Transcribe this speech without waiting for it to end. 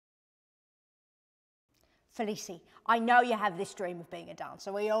Felicie, I know you have this dream of being a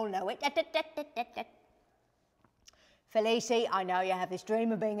dancer. We all know it. Felicie, I know you have this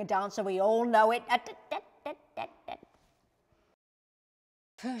dream of being a dancer. We all know it.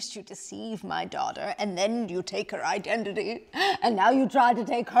 First you deceive my daughter, and then you take her identity, and now you try to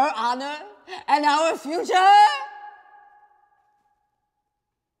take her honor and our future.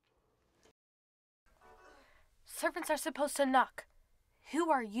 Servants are supposed to knock. Who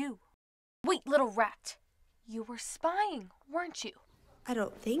are you? Wait, little rat. You were spying, weren't you? I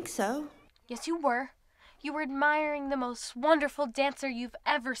don't think so. Yes, you were. You were admiring the most wonderful dancer you've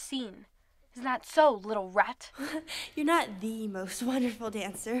ever seen. Isn't that so, little rat? You're not the most wonderful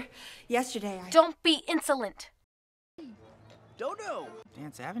dancer. Yesterday I... Don't be insolent. Dodo!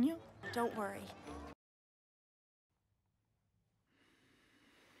 Dance Avenue? Don't worry.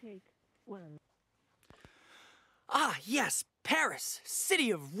 Take one. Ah, yes, Paris,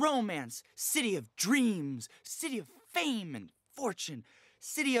 city of romance, city of dreams, city of fame and fortune,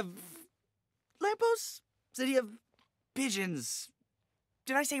 city of lampposts, city of pigeons.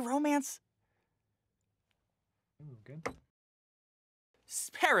 Did I say romance? Ooh, good.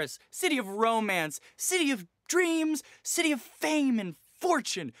 Paris, city of romance, city of dreams, city of fame and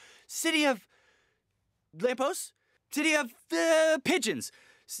fortune, city of lampposts, city of pigeons.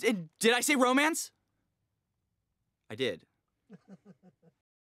 Did I say romance? I did.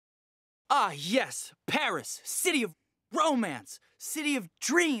 Ah, yes, Paris, city of romance, city of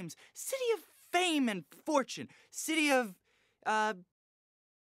dreams, city of fame and fortune, city of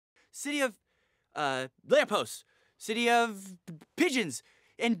lampposts, city of pigeons.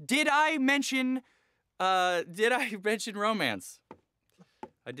 And did I mention romance?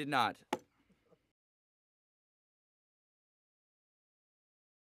 I did not.